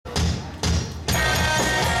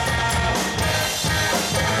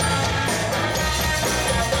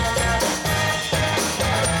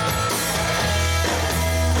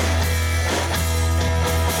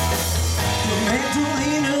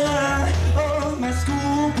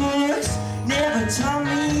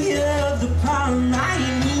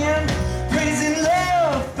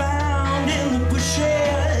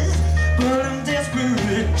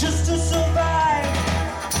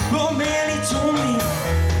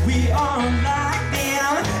be unlike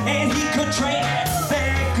them, and he could train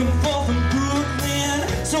back and forth from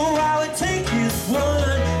Brooklyn. So I would take his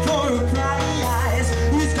word for a prize.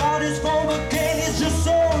 He's got his phone book and he's just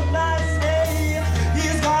so nice. Hey,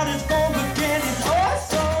 he's got his phone book and he's oh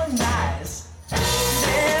so nice.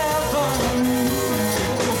 Never knew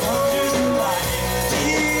to wonder why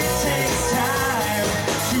it takes time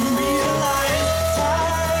to realize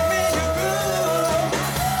time in your groove.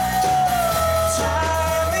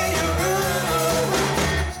 Time in your groove.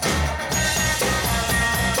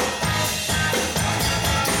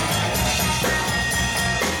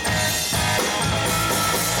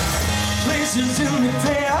 Places in the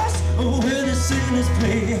past where the sinners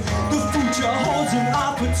play. The future holds an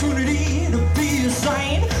opportunity to be a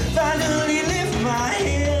saint. Finally lift my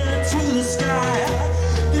head to the sky.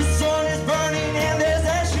 The sun is burning and there's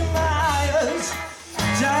ash in my eyes.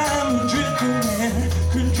 Time drifting in,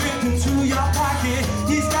 could drift into your pocket.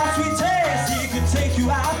 He's got sweet taste, he could take you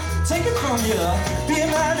out, take it from you. Be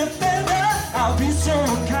my defender, I'll be so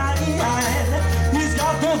kind. He's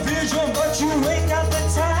got the vision, but you ain't